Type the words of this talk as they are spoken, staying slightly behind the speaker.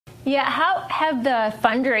Yeah, how have the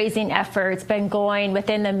fundraising efforts been going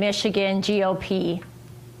within the Michigan GOP?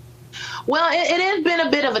 Well, it has been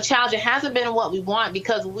a bit of a challenge. It hasn't been what we want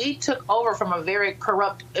because we took over from a very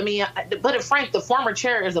corrupt. I mean, to put it frank, the former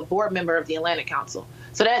chair is a board member of the Atlantic Council.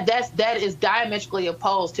 So that is diametrically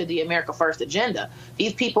opposed to the America First agenda.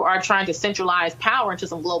 These people are trying to centralize power into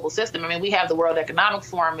some global system. I mean, we have the World Economic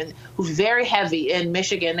Forum, and who's very heavy in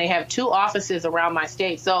Michigan. They have 2 offices around my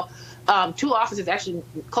state. So 2 offices actually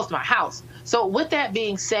close to my house. So with that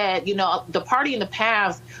being said, you know, the party in the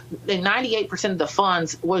past, 98% of the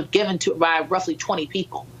funds were given to by roughly 20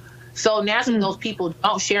 people. So naturally, those people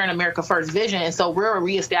don't share an America First vision, and so we're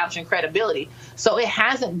reestablishing credibility. So it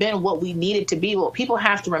hasn't been what we needed to be. What people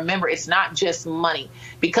have to remember, it's not just money,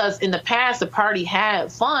 because in the past, the party had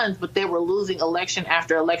funds, but they were losing election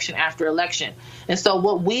after election after election. And so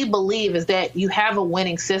what we believe is that you have a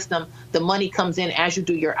winning system. The money comes in as you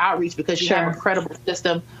do your outreach because you have a credible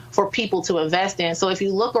system for people to invest in. So if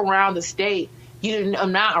you look around the state,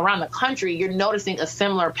 not around the country, you're noticing a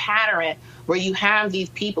similar pattern where you have these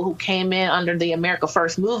people who came in under the America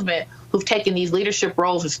First movement, who've taken these leadership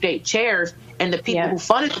roles as state chairs, and the people who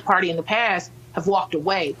funded the party in the past have walked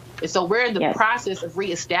away. And so we're in the process of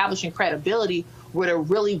reestablishing credibility with a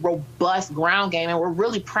really robust ground game, and we're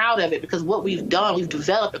really proud of it because what we've done, we've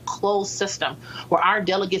developed a closed system where our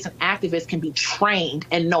delegates and activists can be trained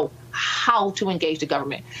and know how to engage the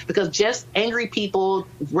government, because just angry people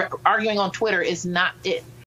arguing on Twitter is not it.